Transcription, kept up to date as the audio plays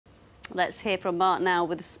Let's hear from Mark now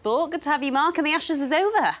with the sport. Good to have you, Mark, and the Ashes is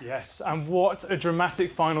over. Yes, and what a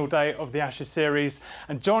dramatic final day of the Ashes series.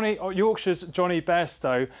 And Yorkshire's Jonny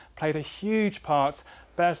Bairstow played a huge part.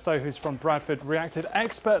 Bairstow, who's from Bradford, reacted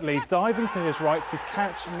expertly, diving to his right to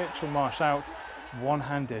catch Mitchell Marsh out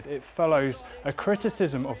one-handed. It follows a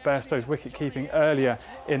criticism of Bairstow's wicket-keeping earlier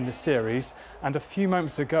in the series, and a few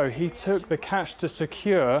moments ago he took the catch to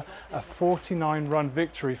secure a 49-run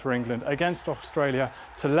victory for England against Australia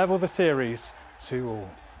to level the series 2-2.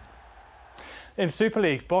 In Super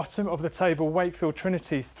League, bottom of the table Wakefield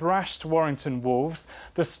Trinity thrashed Warrington Wolves.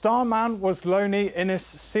 The star man was Loney Innes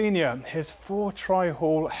Sr. His 4-try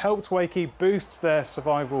haul helped Wakey boost their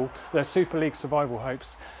Super League survival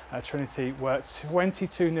hopes. Trinity were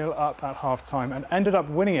 22-0 up at half-time and ended up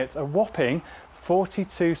winning it a whopping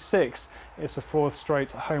 42-6. It's a fourth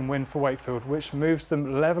straight home win for Wakefield, which moves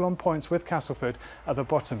them level on points with Castleford at the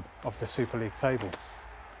bottom of the Super League table.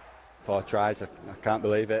 4 tries, I can't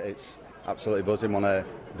believe it. It's absolutely buzzing. One of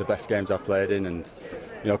the best games I've played in, and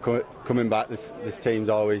coming back, this team's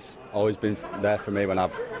always been there for me when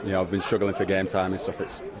I've been struggling for game time and stuff.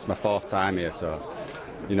 It's my 4th time here, so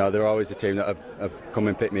they're always a team that have come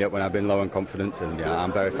and picked me up when I've been low on confidence, and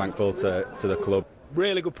I'm very thankful to the club.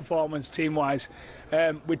 Really good performance team-wise.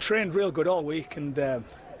 We trained real good all week, and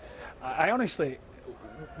I honestly,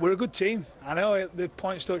 we're a good team. I know the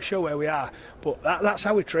points don't show where we are, but that's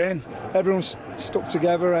how we train. Everyone's stuck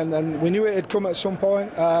together, and we knew it'd come at some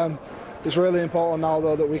point. It's really important now,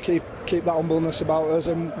 though, that we keep that humbleness about us,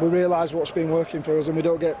 and we realise what's been working for us, and we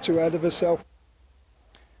don't get too ahead of ourselves.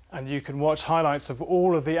 And you can watch highlights of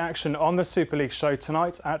all of the action on the Super League show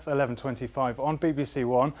tonight at 11:25 on BBC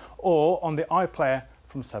One or on the iPlayer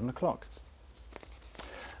from 7 o'clock.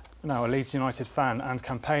 Now, a Leeds United fan and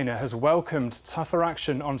campaigner has welcomed tougher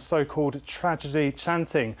action on so-called tragedy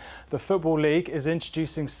chanting. The Football League is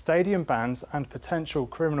introducing stadium bans and potential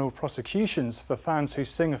criminal prosecutions for fans who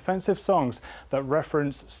sing offensive songs that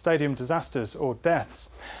reference stadium disasters or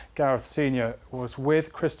deaths. Gareth Senior was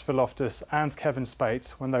with Christopher Loftus and Kevin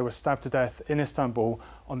Spate when they were stabbed to death in Istanbul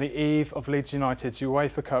on the eve of Leeds United's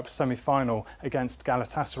UEFA Cup semi-final against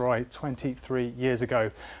Galatasaray 23 years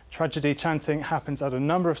ago. Tragedy chanting happens at a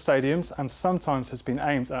number of stadiums and sometimes has been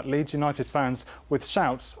aimed at Leeds United fans with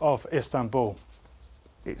shouts of Istanbul.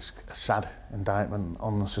 It's a sad indictment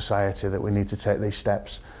on society that we need to take these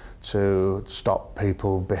steps to stop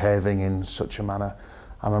people behaving in such a manner.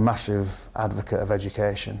 I'm a massive advocate of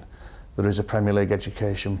education. There is a Premier League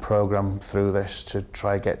education programme through this to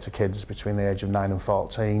try and get to kids between the age of 9 and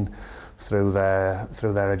 14 through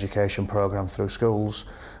their education programme through schools,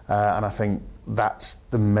 and I think that's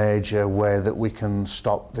the major way that we can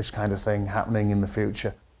stop this kind of thing happening in the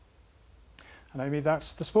future. And Amy,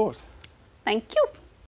 that's the sport. Thank you.